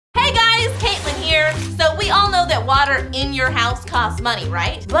guys, Caitlin here. So we all know that water in your house costs money,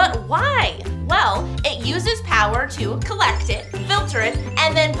 right? But why? Well, it uses power to collect it, filter it,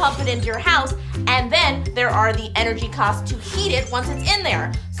 and then pump it into your house. And then there are the energy costs to heat it once it's in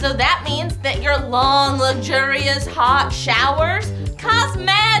there. So that means that your long, luxurious, hot showers cost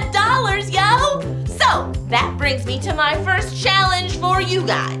mad dollars, yo! So that brings me to my first challenge for you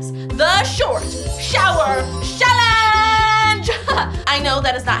guys. The short shower challenge! I know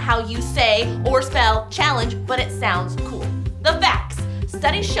that is not how you say or spell challenge, but it sounds cool. The facts.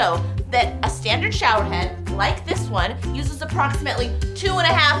 Studies show that a standard shower head, like this one, uses approximately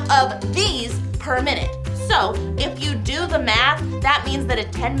 2.5 of these per minute. So if you do the math, that means that a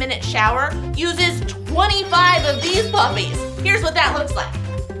 10-minute shower uses 25 of these puppies. Here's what that looks like.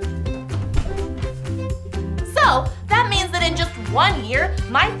 So that means that in just 1 year,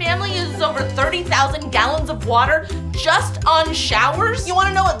 my family uses over 30,000 gallons of water just on showers. You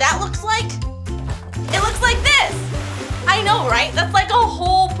wanna know what that looks like? It looks like this. I know, right? That's like a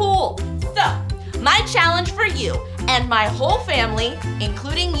whole pool. So, my challenge for you and my whole family,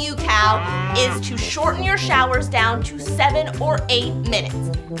 including you, Cal, is to shorten your showers down to 7 or 8 minutes.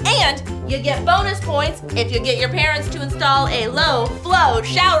 And you get bonus points if you get your parents to install a low flow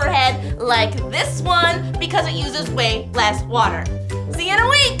shower head like this one because it uses way less water. See you in a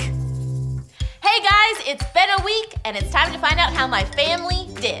week. Hey guys, it's been a week and it's time to find out how my family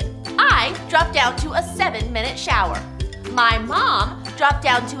did. I dropped down to a 7-minute shower. My mom dropped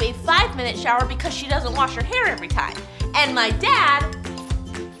down to a 5-minute shower because she doesn't wash her hair every time. And my dad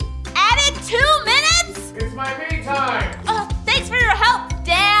added 2 minutes? It's my me time. Thanks for your help,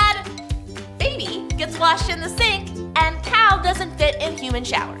 Dad. Baby gets washed in the sink and Cal doesn't fit in human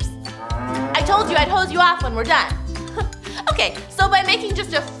showers. I told you I'd hose you off when we're done. Okay, so by making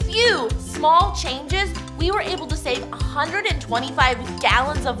just a few small changes, we were able to save 125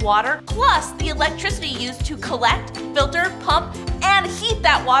 gallons of water, plus the electricity used to collect, filter, pump, and heat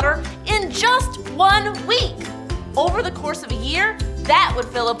that water in just 1 week. Over the course of a year, that would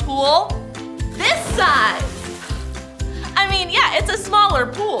fill a pool this size. I mean, yeah, it's a smaller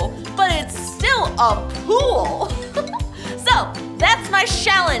pool, but it's still a pool. So, that's my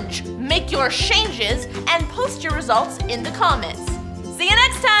challenge. Make your changes and post your results in the comments. See you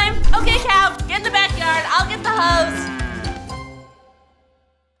next time. Okay, Cal, get in the backyard. I'll get the hose.